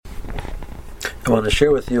I want to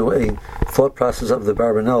share with you a thought process of the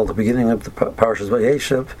Barbanel, the beginning of the Parshas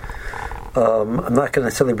Vayeshev. I'm not going to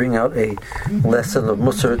necessarily bring out a lesson of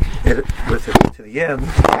Musar with it to the end,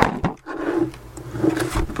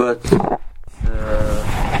 but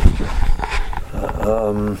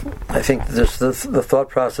I think the thought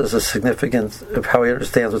process is significant of how he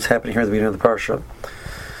understands what's happening here at the beginning of the Parsha.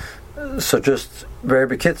 So just very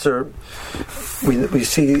bekitzer, we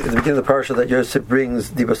see at the beginning of the Parsha that Yosef brings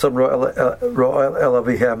Dibasam Ro'el El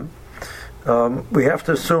Avihem. We have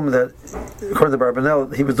to assume that, according to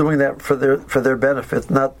Barbanel, he was doing that for their benefit,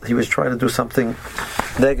 not he was trying to do something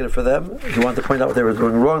negative for them. He wanted to point out what they were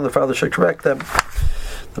doing wrong. The father should correct them.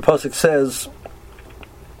 The pasuk says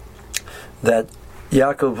that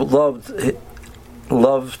Yaakov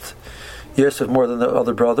loved Yosef more than the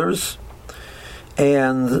other brothers,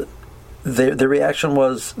 and their reaction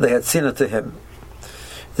was they had sinah to him.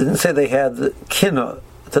 It didn't say they had kinah.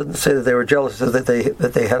 It doesn't say that they were jealous. It says that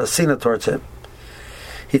they had a sinah towards him.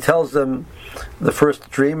 He tells them the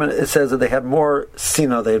first dream, and it says that they had more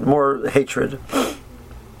sinah, they had more hatred.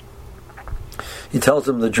 He tells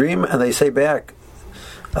them the dream, and they say back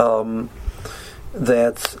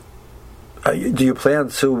that do you plan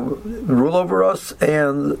to rule over us?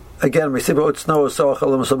 And again, there's more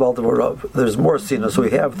sinah. So we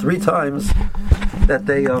have 3 times that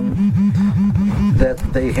they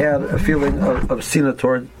had a feeling of sinah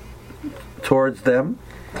towards them,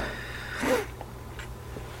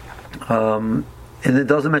 and it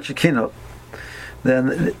doesn't mention kinah.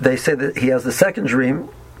 Then they say that he has the second dream.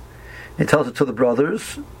 He tells it to the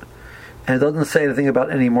brothers, and it doesn't say anything about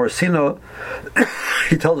any more sinah.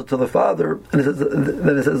 He tells it to the father, and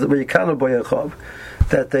then it says that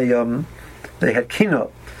they had kinah,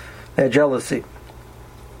 they had jealousy.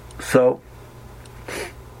 So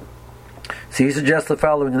he suggests the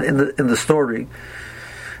following in the story,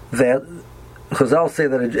 that Chazal say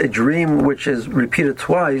that a dream which is repeated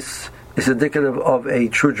twice is indicative of a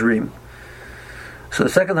true dream. So the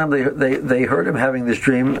second time they heard him having this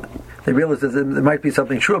dream, they realized that there might be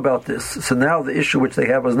something true about this. So now the issue which they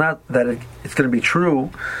have was not that it's going to be true,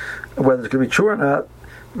 whether it's going to be true or not,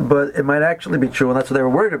 but it might actually be true, and that's what they were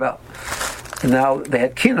worried about. And now they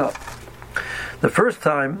had kinah. The first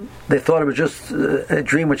time they thought it was just a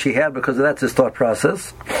dream which he had because that's his thought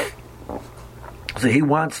process. So he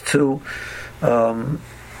wants to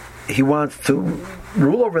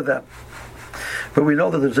rule over them. But we know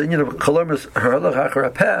that there's a chalomis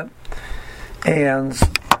haralach, and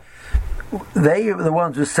they are the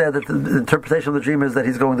ones who said that the interpretation of the dream is that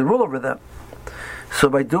he's going to rule over them. So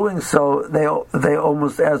by doing so, they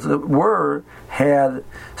almost, as it were, had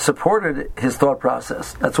supported his thought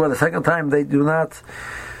process. That's why the second time they do not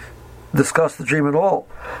discuss the dream at all.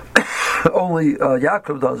 Only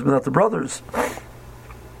Yaakov does, but not the brothers.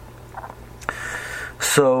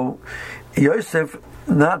 So Yosef,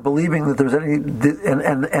 not believing that there's any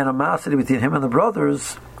animosity between him and the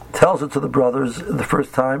brothers, tells it to the brothers the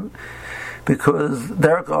first time, because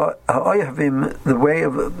the way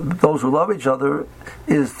of those who love each other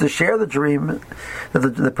is to share the dream, that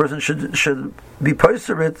the person should be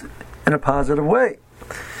poster it in a positive way.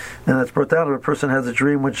 And that's brought down if a person has a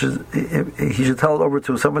dream which is, he should tell it over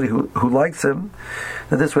to somebody who likes him,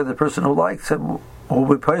 and this way the person who likes him will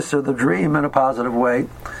be poster the dream in a positive way,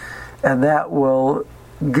 and that will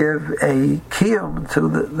give a kiyum to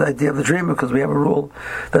the idea of the dream, because we have a rule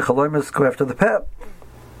that chalomis go after the pet.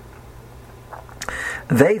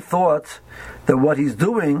 They thought that what he's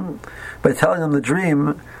doing by telling them the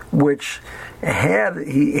dream, which had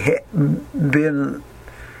he been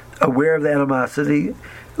aware of the animosity, it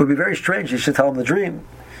would be very strange he should tell him the dream,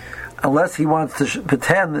 unless he wants to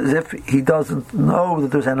pretend as if he doesn't know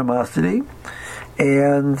that there's animosity,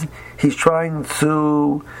 and he's trying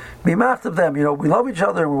to be mad of them. We love each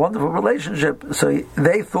other and we're a wonderful relationship. So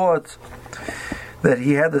they thought that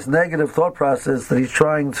he had this negative thought process, that he's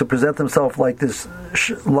trying to present himself like this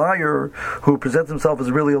liar who presents himself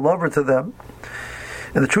as really a lover to them.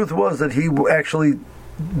 And the truth was that he actually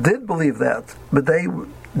did believe that, but they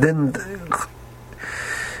didn't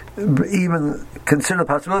even consider the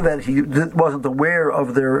possibility that he wasn't aware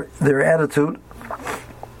of their attitude.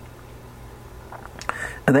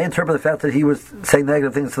 And they interpret the fact that he was saying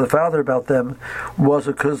negative things to the father about them was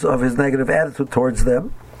because of his negative attitude towards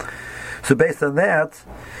them. So based on that,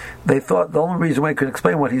 they thought the only reason we could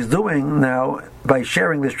explain what he's doing now by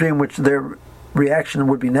sharing this dream, which their reaction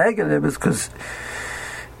would be negative, is because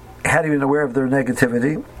had he been aware of their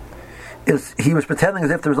negativity, is he was pretending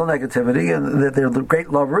as if there was no negativity and that they're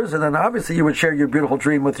great lovers, and then obviously you would share your beautiful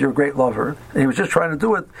dream with your great lover. And he was just trying to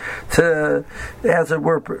do it to, as it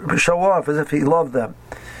were, show off as if he loved them.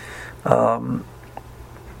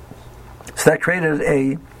 So that created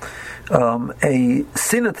a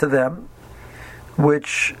sinah to them,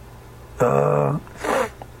 which the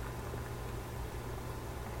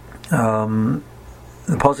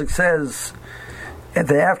pasuk says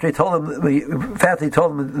that after he told them, he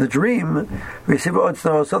told them the dream,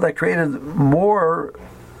 so that created more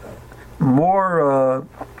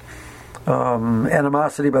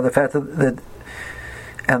animosity by the fact that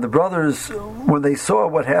and the brothers, when they saw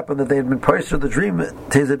what happened, that they had been praised the dream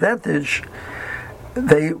to his advantage,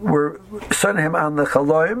 they were sending him on the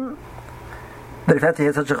chaloim. The fact that he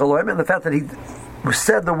had such a chaloim, and the fact that he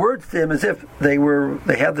said the words to him as if they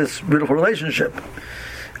had this beautiful relationship,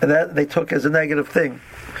 and that they took as a negative thing.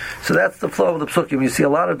 So that's the flow of the psukim. You see a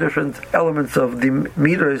lot of different elements of the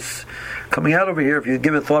midos coming out over here. If you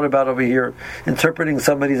give it thought about over here, interpreting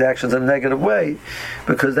somebody's actions in a negative way,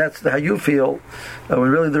 because that's how you feel, when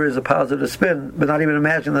really there is a positive spin, but not even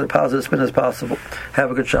imagine that a positive spin is possible.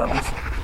 Have a good Shabbos.